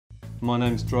My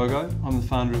name's Drogo. I'm the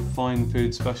founder of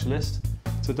Pan-fried Specialist.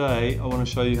 Today I want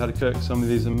to show you how to cook some of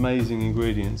these amazing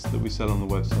ingredients that we sell on the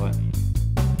website.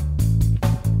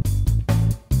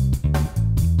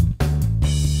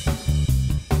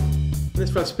 In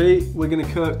this recipe we're going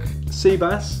to cook sea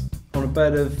bass on a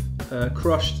bed of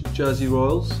crushed Jersey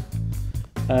Royals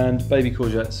and baby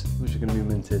courgettes, which are going to be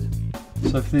minted.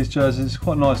 So for these jerseys, it's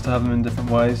quite nice to have them in different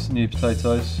ways, new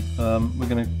potatoes. We're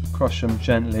going to crush them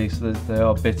gently so that they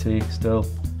are bitty still,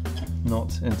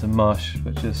 not into mush,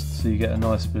 but just so you get a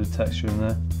nice bit of texture in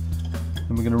there.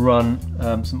 And we're going to run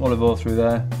some olive oil through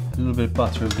there, a little bit of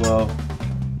butter as well,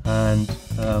 and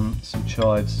some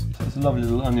chives. So it's a lovely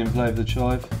little onion flavoured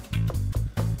chive,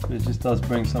 but it just does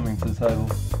bring something to the table.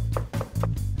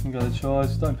 You can go the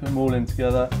chives, don't put them all in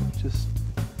together, just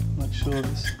make sure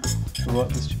it's the right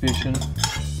distribution.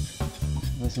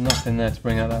 There's enough in there to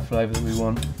bring out that flavour that we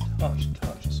want. Touch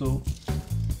of salt,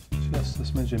 just a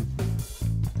smidgen.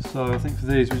 So I think for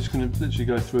these we're just going to literally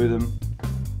go through them,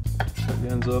 take the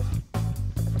ends off,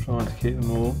 trying to keep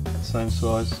them all the same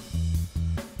size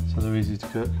so they're easy to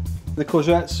cook. The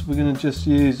courgettes, we're going to just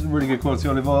use really good quality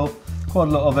olive oil, quite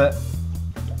a lot of it.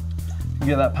 You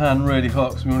get that pan really hot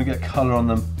because we want to get colour on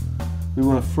them. We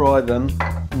want to fry them,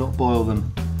 not boil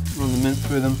them. Run the mint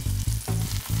through them,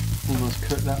 almost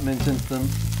cook that mint into them,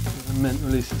 let the mint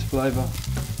release its flavour.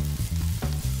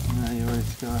 And now you're ready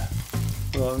to go. Right,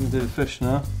 I'm going to do the fish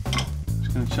now.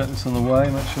 Just going to check this on the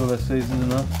way, make sure they're seasoned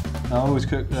enough. Now I always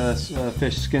cook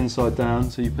fish skin side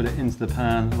down, so you put it into the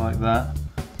pan like that,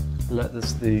 let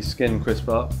the skin crisp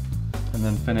up, and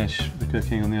then finish the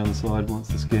cooking on the other side once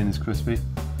the skin is crispy.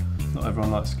 Not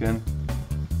everyone likes skin,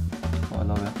 but I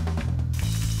love it.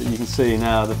 But you can see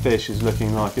now the fish is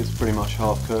looking like it's pretty much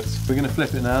half cooked. We're going to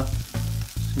flip it now.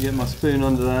 So get my spoon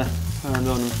under there, hand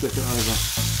on and flip it over.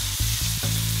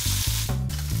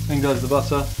 In goes the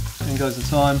butter, in goes the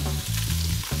thyme.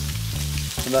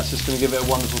 And that's just going to give it a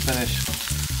wonderful finish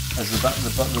as the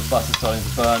butter's starting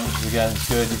to burn, which is again is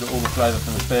good. You've got all the flavour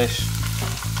from the fish,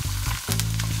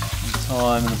 and the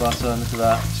thyme and the butter, and look at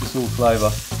that, it's just all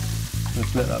flavour. We'll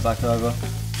flip that back over.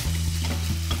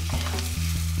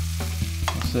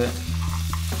 That's it.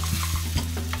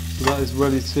 So that is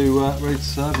ready to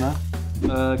serve now.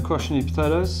 Crush new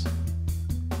potatoes.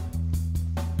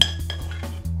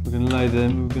 We're going to lay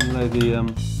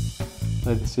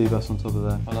the sea bass on top of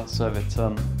there. I like to serve it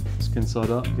skin side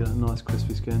up. You get a nice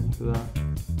crispy skin. Look at that.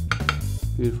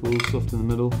 Beautiful, soft in the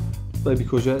middle. Baby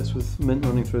courgettes with mint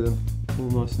running through them, all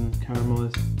nice and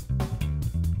caramelised.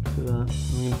 Look at that.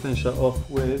 I'm going to finish that off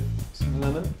with some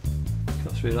lemon.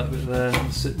 Cut through that bit there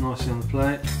and sit nicely on the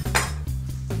plate.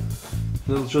 A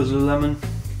little drizzle of lemon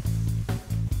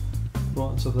right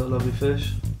on top of that lovely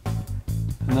fish.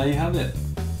 And there you have it.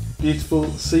 Beautiful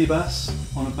sea bass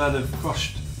on a bed of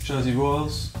crushed Jersey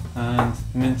Royals and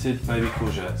minted baby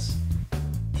courgettes.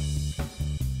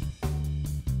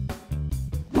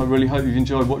 I really hope you've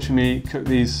enjoyed watching me cook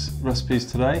these recipes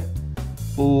today.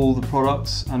 All the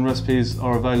products and recipes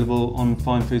are available on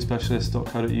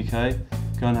finefoodsspecialist.co.uk.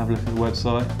 Go and have a look at the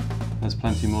website. There's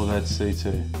plenty more there to see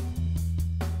too.